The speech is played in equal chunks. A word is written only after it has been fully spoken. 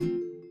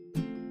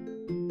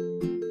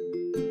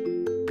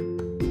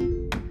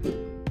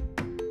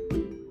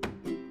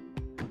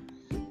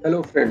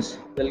Hello, friends.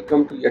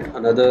 Welcome to yet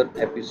another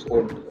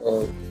episode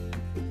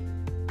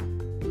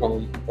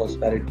from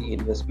Prosperity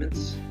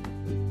Investments.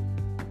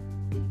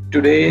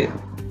 Today,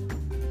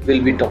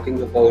 we'll be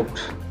talking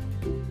about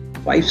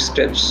 5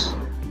 steps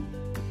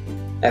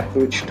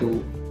approach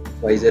to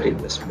wiser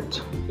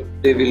investments. So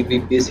today, we'll be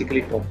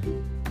basically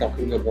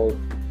talking about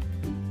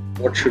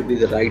what should be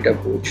the right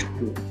approach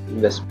to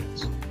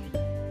investments.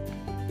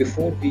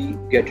 Before we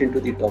get into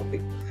the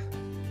topic,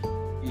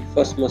 we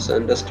first must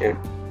understand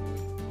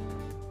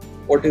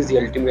what is the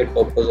ultimate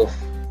purpose of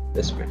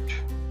investment.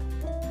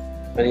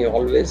 And I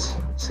always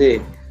say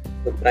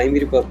the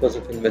primary purpose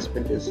of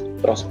investment is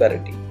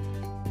prosperity.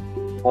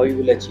 How you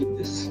will achieve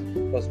this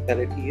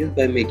prosperity is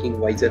by making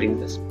wiser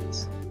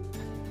investments.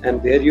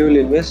 And where you will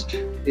invest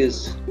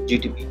is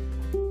GTP.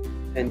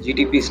 And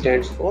GTP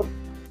stands for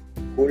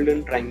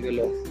Golden Triangle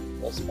of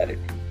Prosperity.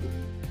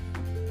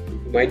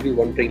 You might be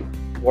wondering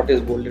what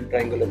is Golden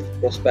Triangle of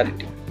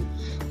Prosperity.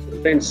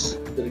 So friends,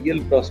 the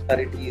real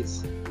prosperity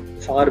is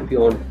far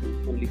beyond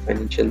only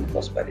financial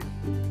prosperity.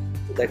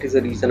 So that is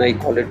the reason I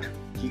call it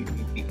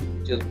GTP,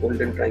 which is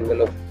Golden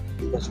Triangle of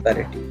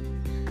Prosperity.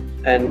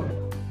 And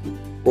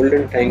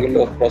Golden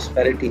Triangle of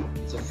Prosperity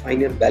is a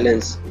finer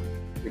balance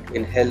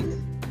between health,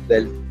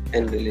 wealth,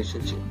 and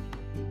relationship.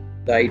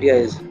 The idea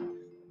is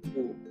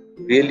to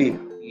really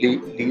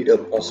lead a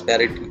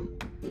prosperity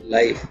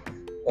life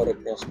or a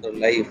prosperous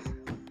life.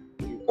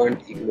 You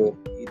can't ignore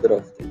either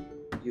of them.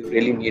 You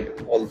really need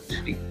all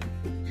three.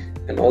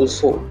 And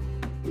also,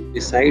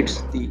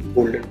 besides the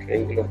Golden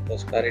Triangle of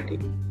Prosperity,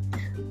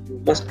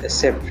 you must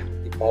accept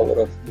the power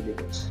of the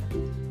universe.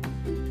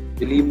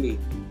 Believe me,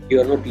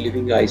 you are not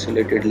living an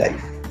isolated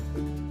life.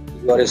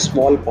 You are a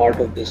small part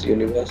of this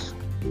universe,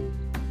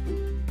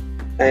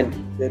 and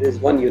there is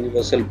one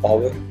universal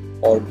power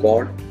or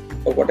God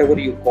or whatever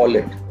you call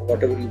it or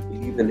whatever you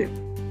believe in it,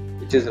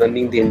 which is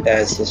running the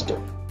entire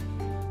system.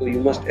 So you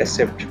must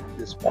accept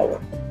this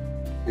power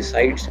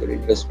besides your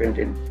investment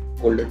in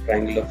Golden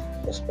Triangle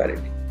of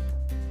Prosperity.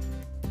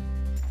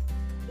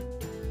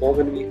 Now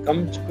when we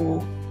come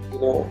to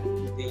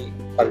the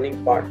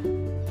earning part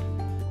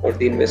or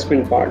the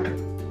investment part,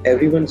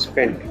 everyone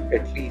spent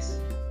at least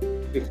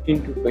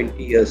 15 to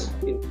 20 years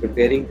in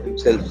preparing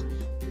themselves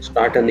to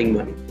start earning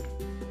money.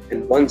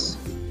 And once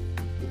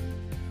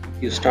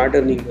you start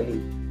earning money,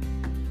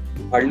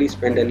 you hardly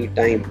spend any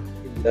time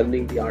in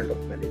learning the art of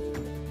managing.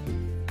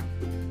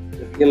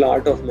 The real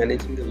art of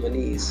managing the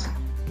money is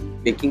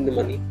making the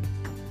money,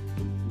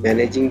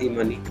 managing the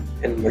money,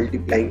 and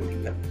multiplying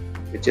the money,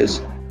 which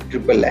is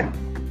triple M,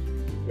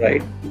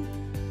 right?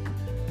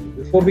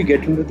 Before we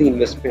get into the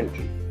investment,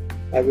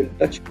 I will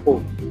touch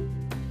upon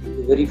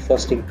the very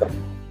first income.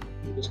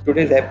 Because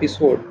today's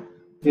episode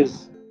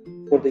is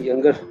for the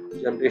younger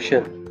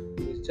generation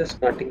who is just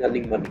starting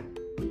earning money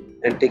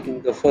and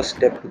taking the first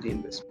step to the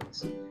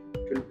investments.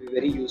 It will be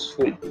very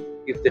useful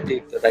if they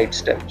take the right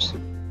steps,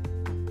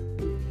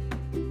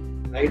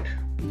 right?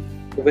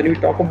 So when we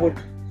talk about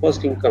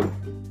first income,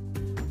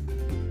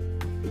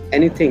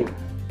 anything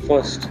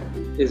first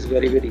is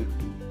very, very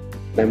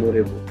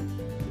memorable,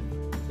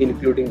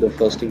 including the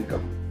first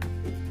income.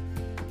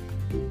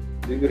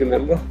 Do you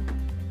remember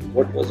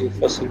what was your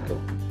first income?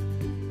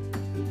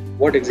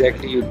 What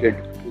exactly you did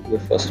with your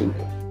first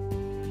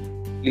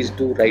income? Please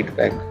do write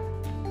back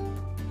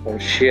or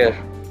share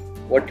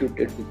what you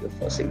did with your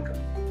first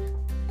income.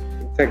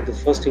 In fact, the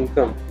first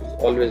income is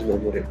always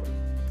memorable.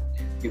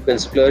 You can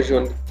splurge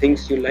on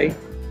things you like.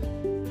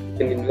 You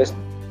can invest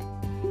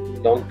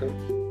in long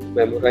term,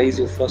 memorize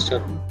your first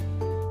earning.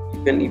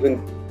 You can even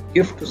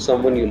give to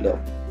someone you love.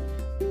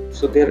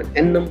 So there are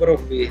n number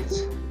of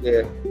ways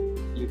where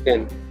you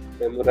can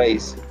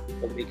memorize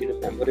or make it a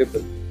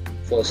memorable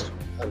first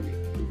earning.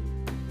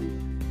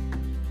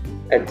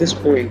 At this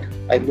point,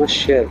 I must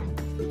share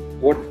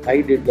what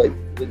I did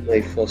with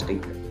my first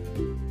income.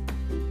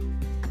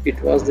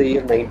 It was the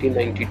year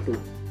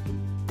 1992.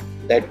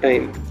 That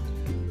time,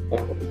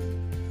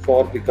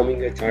 for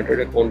becoming a chartered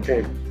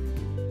accountant,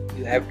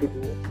 you have to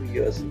do 3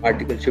 years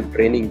articleship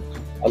training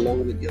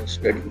along with your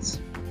studies.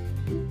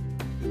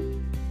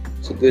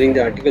 So during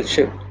the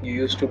articleship, you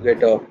used to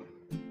get a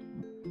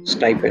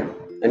stipend.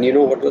 And you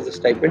know what was the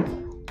stipend?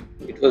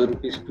 It was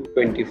rupees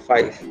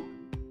 225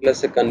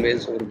 plus a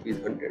conveyance of rupees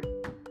 100.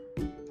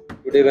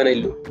 Today when I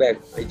look back,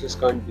 I just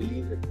can't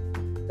believe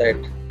it that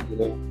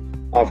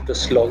after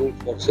slogging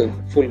for a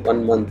full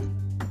 1 month,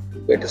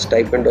 you get a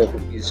stipend of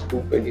rupees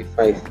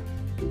 225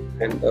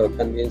 and a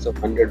conveyance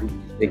of 100 rupees,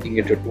 making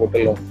it a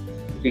total of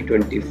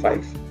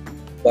 325.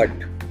 But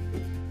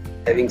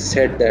having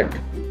said that,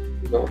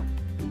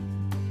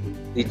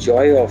 the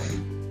joy of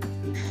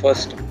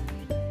first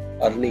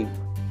earning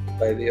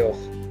by way of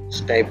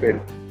stipend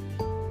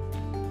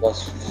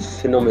was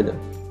phenomenal.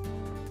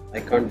 I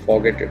can't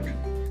forget it.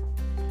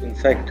 In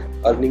fact,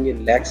 earning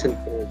in lakhs and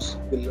crores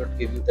will not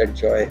give you that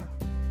joy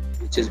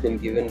which has been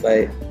given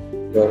by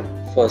your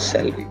first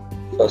salary,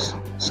 first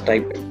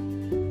stipend.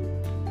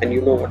 And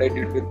you know what I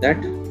did with that?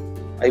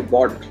 I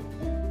bought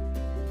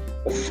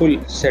a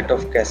full set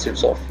of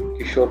cassettes of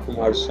Kishore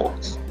Kumar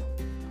songs.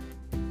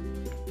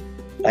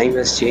 Time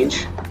has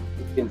changed.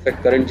 In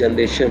fact, current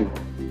generation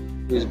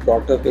who is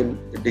brought up in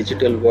the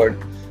digital world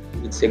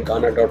with say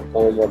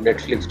Ghana.com or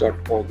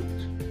Netflix.com,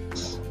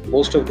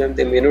 most of them,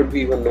 they may not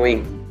be even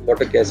knowing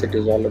what a cassette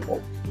is all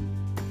about.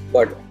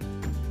 But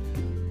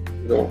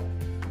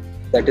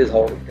that is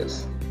how it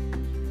is.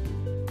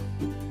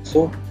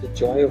 So the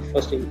joy of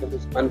first income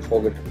is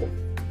unforgettable,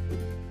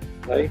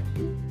 right?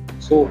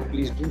 So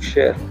please do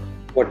share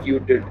what you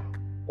did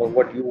or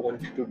what you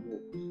wanted to do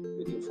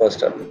with your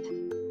first earning.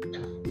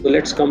 So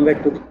let's come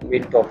back to the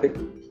main topic,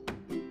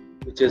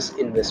 which is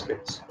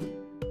investments.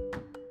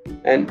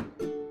 And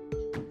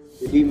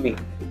believe me,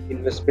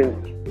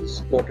 investment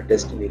is not a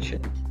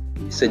destination,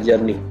 it's a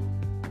journey,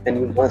 and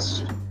you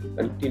must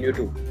continue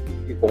to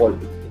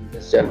evolve in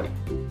this journey.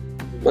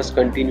 You must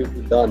continue to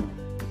learn,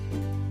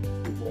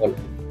 evolve,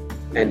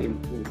 and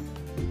improve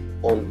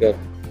on your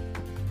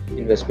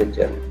investment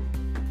journey.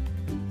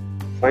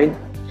 Fine.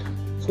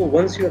 So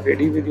once you are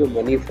ready with your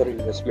money for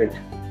investment,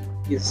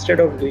 instead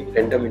of doing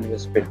random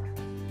investment,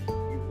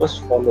 you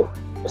must follow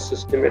a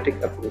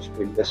systematic approach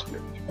to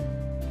investment.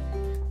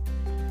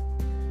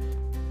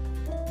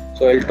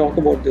 So I'll talk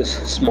about this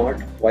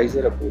smart,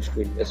 wiser approach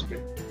to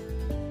investment.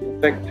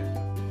 In fact,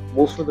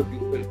 most of the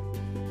people,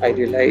 I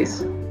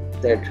realize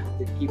that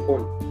they keep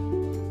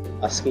on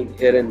asking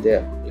here and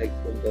there, like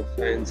from their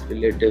friends,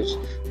 relatives,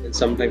 and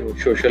sometimes on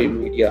social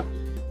media,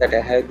 that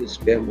I have this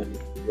spare money,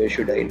 where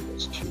should I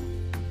invest?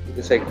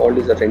 This I call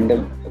is a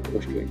random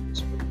approach to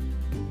investment.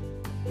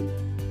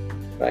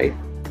 Right?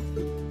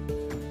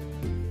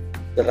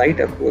 The right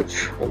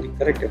approach or the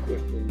correct approach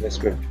to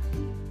investment,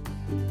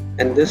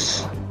 and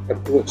this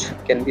approach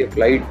can be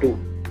applied to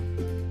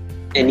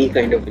any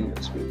kind of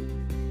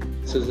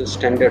investment. This is a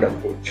standard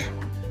approach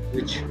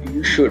which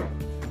you should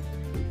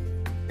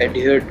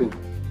adhere to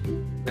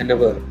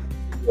whenever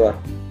you are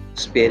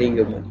sparing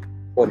your money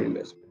for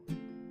investment,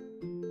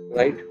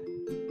 right?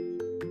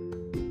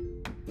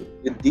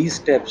 With these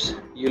steps,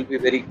 you will be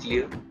very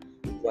clear,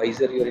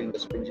 wiser your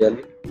investment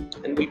journey,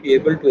 and will be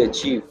able to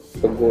achieve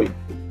a goal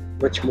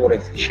much more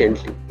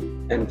efficiently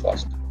and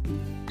faster.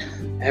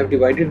 I have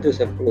divided this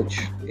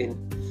approach in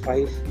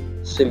 5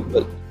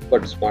 simple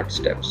but smart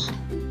steps,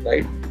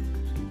 right?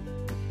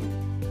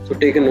 So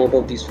take a note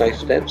of these 5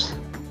 steps.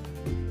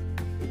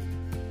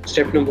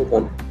 Step number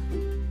 1.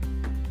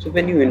 So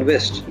when you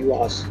invest, you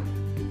ask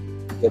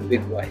your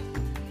big why,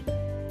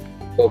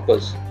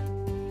 purpose,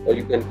 or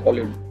you can call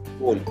it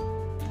goal.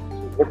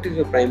 So what is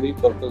your primary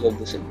purpose of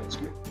this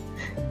investment?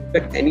 In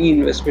fact, any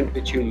investment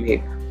which you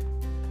make,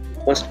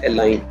 you must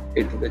align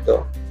it with a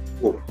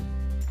goal.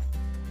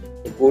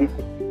 The goal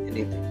could be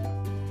anything.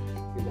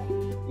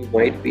 You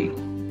might be,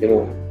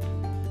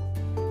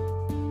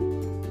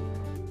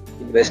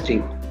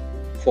 investing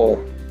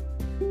for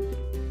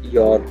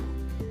your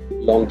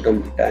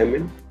long-term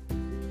retirement.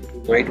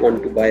 You might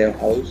want to buy a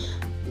house.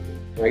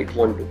 You might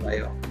want to buy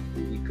a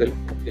vehicle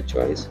of your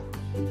choice.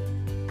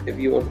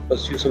 Maybe you want to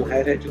pursue some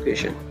higher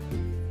education.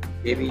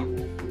 Maybe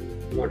you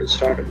want to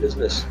start a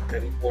business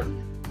and you want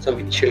some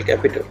initial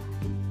capital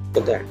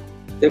for that.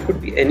 There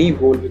could be any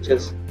goal which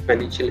has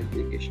financial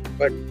implication,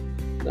 but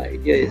the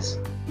idea is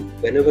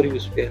whenever you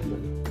spare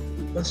money,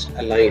 you must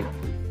align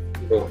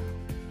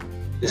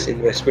this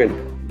investment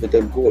with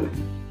a goal,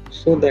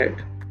 so that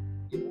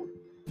you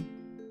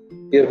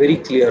are very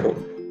clear on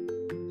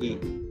the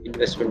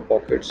investment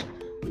pockets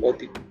or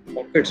the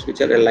pockets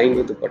which are aligned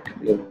with a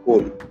particular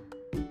goal,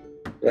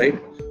 right?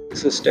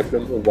 This is step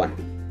number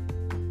 1.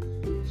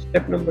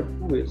 Step number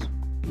 2 is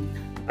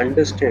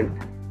understand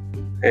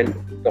and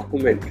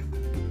document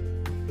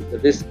the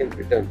risk and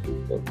return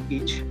for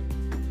each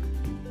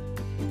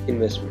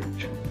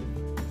investment,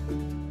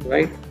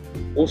 right?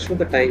 Most of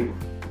the time,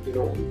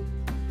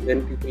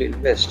 when people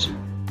invest,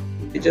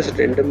 they just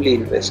randomly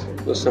invest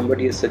because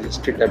somebody has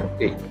suggested that,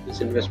 okay,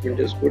 this investment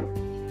is good,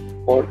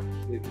 or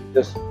maybe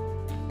just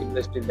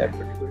invest in that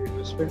particular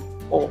investment,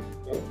 or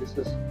this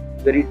is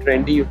very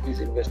trendy, you please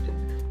invest in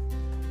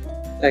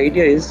it. The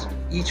idea is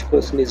each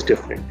person is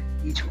different.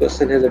 Each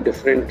person has a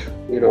different,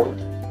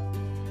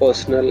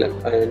 personal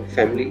and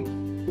family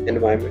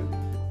environment.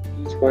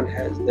 Each one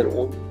has their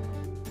own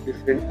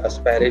different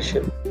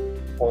aspiration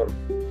or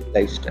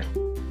lifestyle.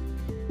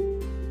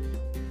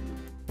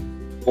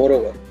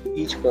 Moreover,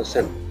 each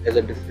person has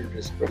a different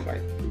risk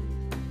profile,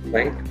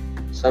 right?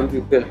 Some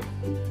people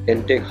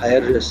can take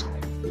higher risk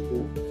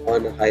to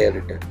earn a higher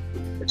return,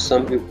 but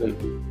some people,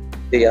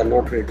 they are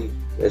not ready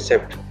to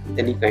accept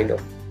any kind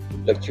of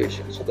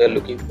fluctuation, so they are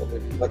looking for a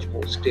much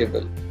more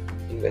stable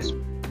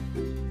investment.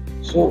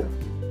 So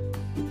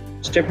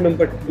step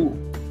number 2,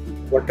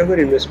 whatever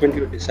investment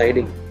you are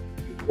deciding,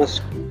 you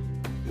must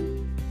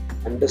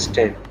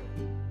understand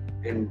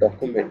and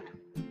document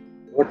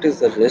what is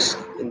the risk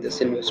in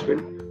this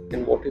investment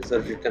and what is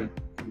the return,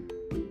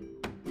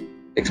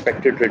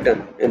 expected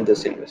return in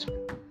this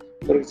investment.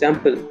 For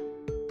example,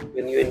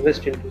 when you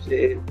invest into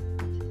say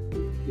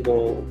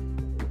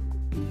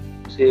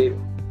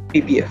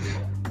PPF,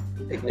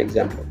 take an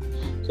example.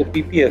 So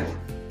PPF,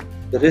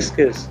 the risk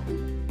is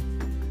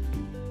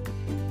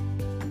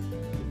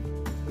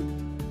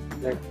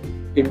that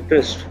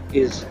interest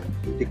is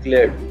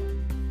declared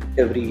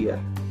every year,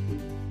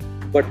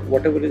 but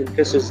whatever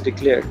interest is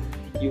declared,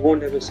 you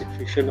won't have a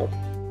situation of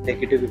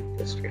negative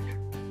interest rate,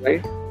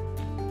 right?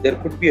 There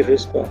could be a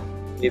risk of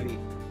maybe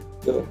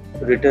the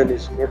return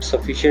is not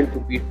sufficient to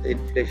beat the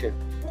inflation,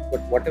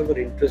 but whatever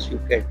interest you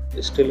get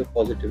is still a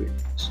positive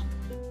interest,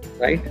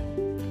 right?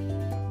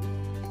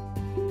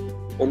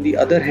 On the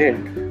other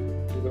hand,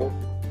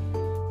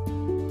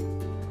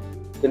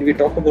 when we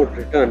talk about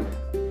return,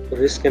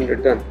 risk and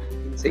return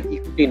in say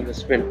equity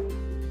investment,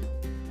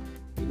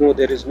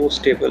 there is no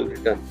stable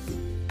return,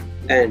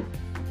 and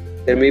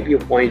there may be a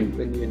point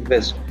when you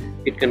invest,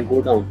 it can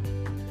go down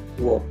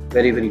to a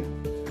very, very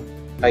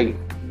high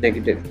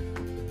negative,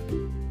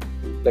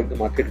 like the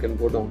market can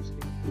go down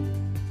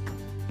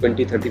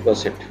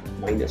 20-30%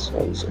 minus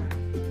also.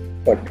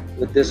 But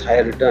with this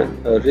higher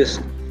return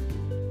risk,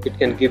 it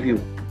can give you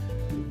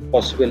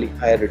possibly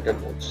higher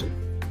return also.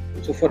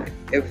 So for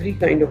every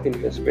kind of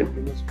investment,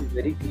 you must be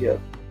very clear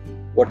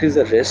what is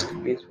the risk,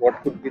 means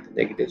what could be the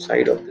negative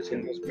side of this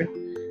investment,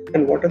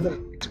 and what are the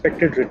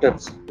expected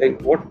returns,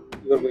 like what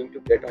you are going to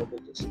get out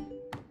of this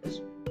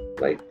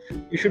investment, right?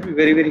 You should be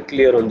very, very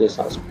clear on this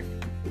aspect.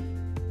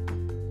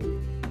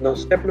 Now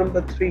step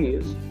number 3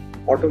 is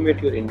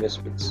automate your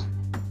investments.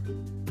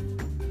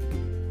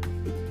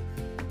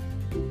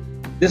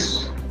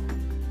 This,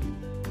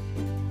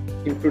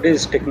 in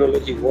today's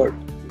technology world,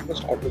 you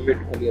must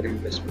automate all your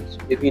investments.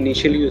 Maybe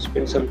initially you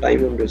spend some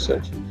time on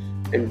research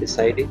and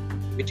deciding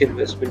which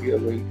investment you are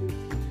going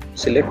to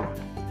select,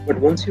 but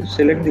once you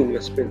select the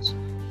investments,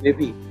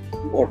 maybe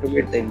you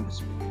automate the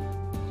investment.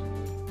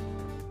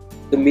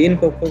 The main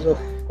purpose of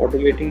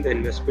automating the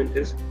investment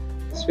is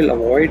this will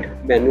avoid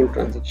manual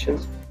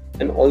transactions,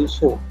 and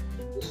also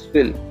this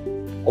will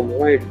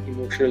avoid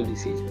emotional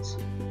decisions,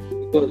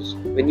 because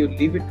when you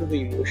leave it to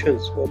the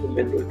emotions or the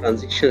manual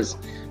transactions,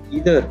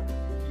 either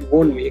you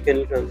won't make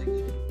any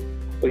transaction,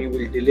 or you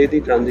will delay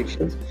the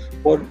transactions,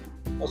 or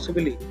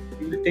possibly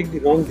you will take the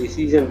wrong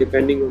decision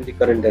depending on the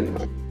current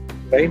environment,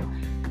 right?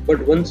 But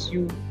once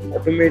you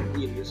automate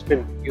the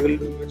investment, you will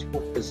be much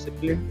more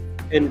disciplined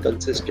and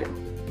consistent.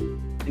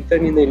 In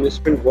fact, in the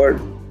investment world,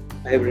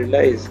 I have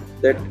realized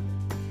that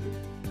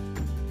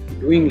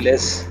doing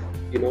less,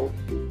 will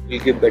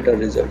give better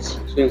results.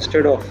 So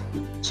instead of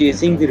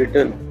chasing the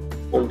return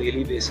on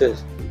daily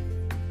basis,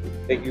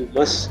 like you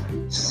must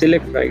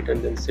select right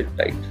and then sit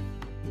tight,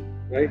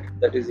 right?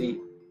 That is the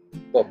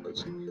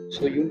purpose.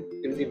 So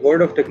in the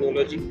world of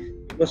technology,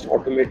 you must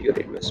automate your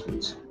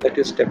investments. That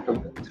is step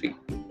number 3.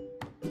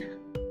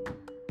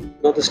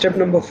 Now the step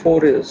number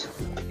 4 is,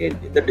 again,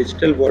 in the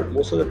digital world,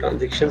 most of the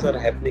transactions are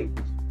happening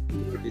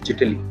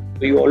digitally.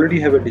 So you already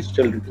have a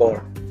digital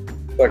record,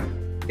 but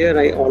here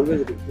I always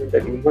recommend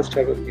that you must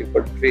have a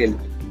paper trail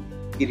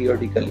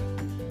periodically.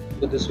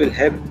 So this will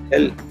help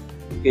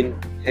in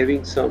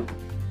having some,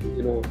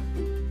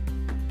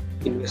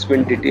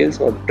 investment details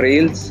or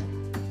trails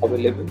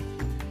available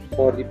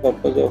for the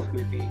purpose of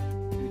maybe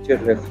future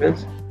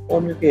reference or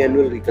maybe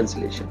annual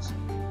reconciliations.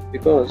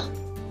 Because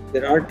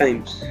there are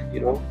times,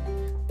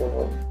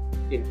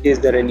 in case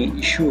there are any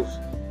issues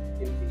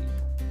in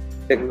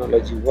the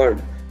technology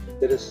world,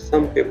 there is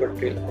some paper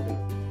trail available,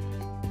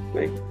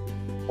 right?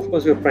 Of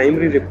course, your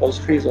primary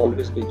repository is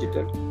always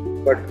digital,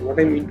 but what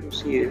I mean to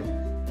say is,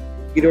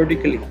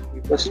 periodically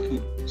you must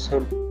keep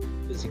some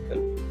physical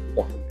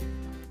document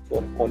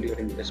for all your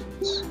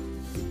investments,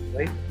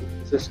 right?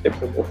 This is step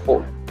number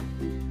 4.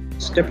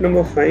 Step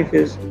number 5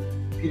 is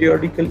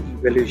periodical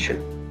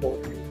evaluation or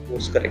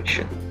course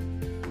correction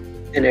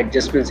and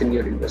adjustments in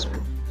your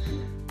investment.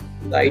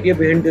 The idea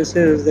behind this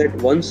is that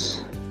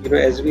once,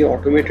 as we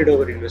automated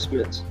our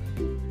investments,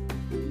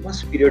 you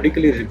must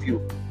periodically review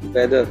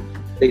whether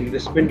the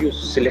investment you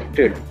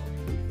selected,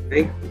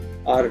 right,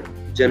 are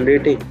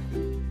generating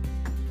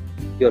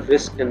your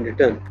risk and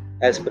return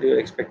as per your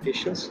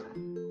expectations.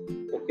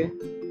 Okay,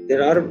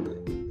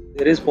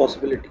 there is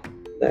possibility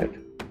that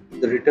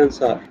the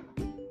returns are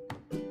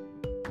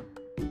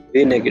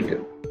way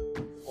negative,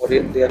 or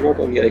they are not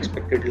on your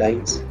expected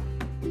lines.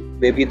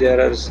 Maybe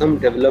there are some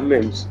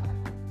developments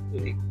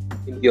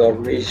in the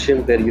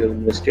organization where you are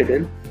invested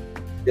in.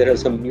 There are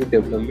some new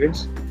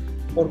developments,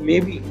 or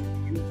maybe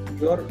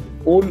your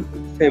own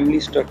family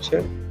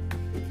structure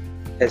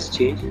has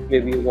changed.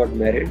 Maybe you got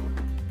married,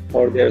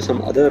 or there are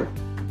some other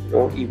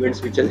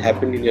events which has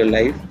happened in your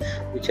life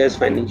which has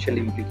financial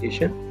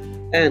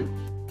implication, and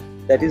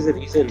that is the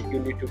reason you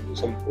need to do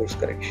some course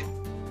correction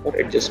or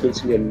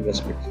adjustments in your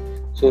investments.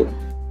 So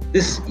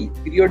this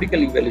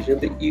periodical evaluation,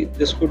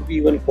 this could be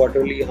even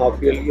quarterly,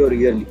 half yearly or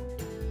yearly.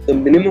 The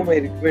minimum I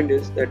recommend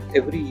is that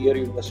every year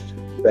you must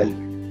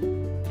evaluate.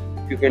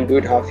 If you can do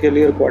it half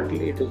yearly or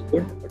quarterly, it is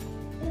good, but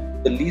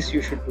the least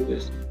you should do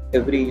is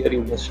every year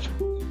you must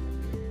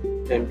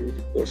and do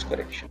the course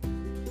correction,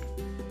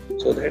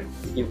 so that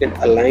you can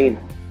align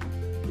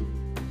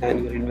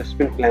and your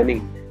investment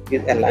planning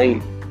is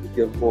aligned with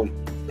your goal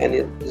and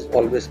it is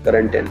always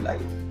current and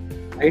live,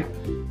 right?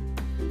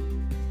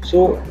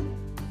 So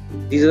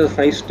these are the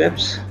 5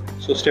 steps.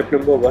 So step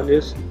number 1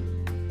 is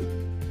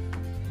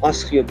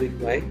Ask your big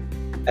why.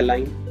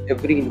 Align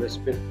every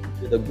investment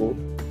with a goal,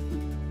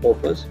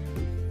 purpose.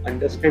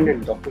 Understand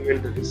and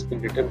document the risk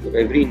in return for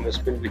every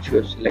investment which you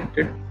have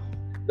selected.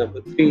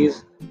 Number 3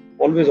 is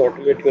always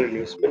automate your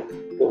investment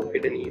to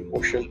avoid any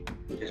emotional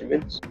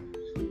judgments.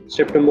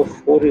 Step number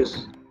 4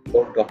 is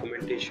about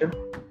documentation.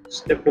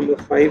 Step number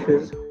 5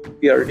 is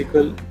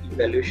periodical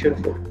evaluation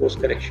for course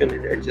correction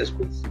and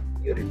adjustments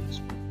in your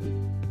investment.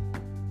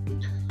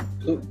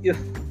 So if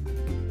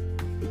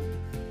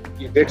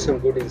you get some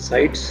good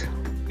insights,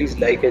 please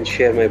like and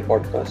share my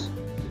podcast.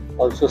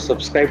 Also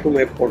subscribe to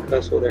my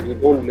podcast so that you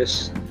don't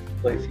miss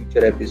my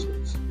future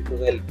episodes,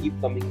 because I'll keep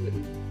coming with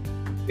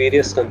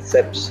various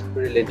concepts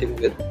relating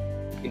with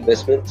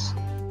investments.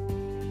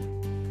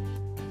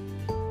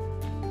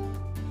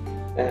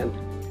 And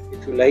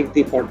if you like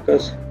the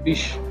podcast,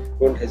 please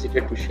don't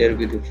hesitate to share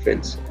with your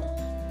friends,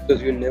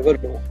 because you never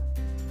know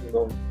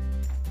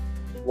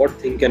what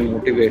thing can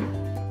motivate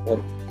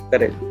or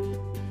correct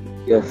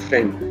your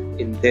friend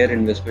in their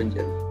investment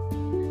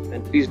journey.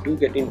 And please do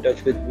get in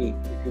touch with me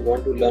if you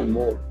want to learn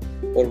more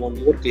or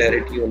want more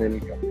clarity on any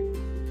topic.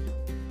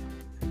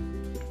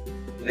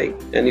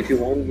 And if you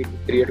want me to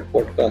create a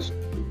podcast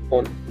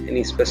on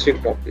any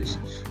specific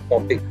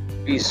topic,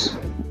 please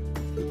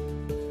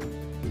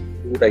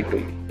do write to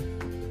me.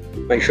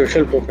 My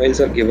social profiles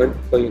are given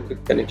for your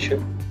quick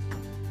connection.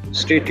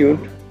 Stay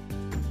tuned,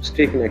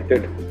 stay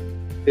connected.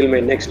 Till my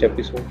next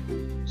episode.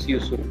 See you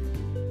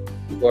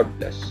soon. God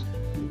bless.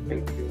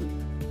 Thank you.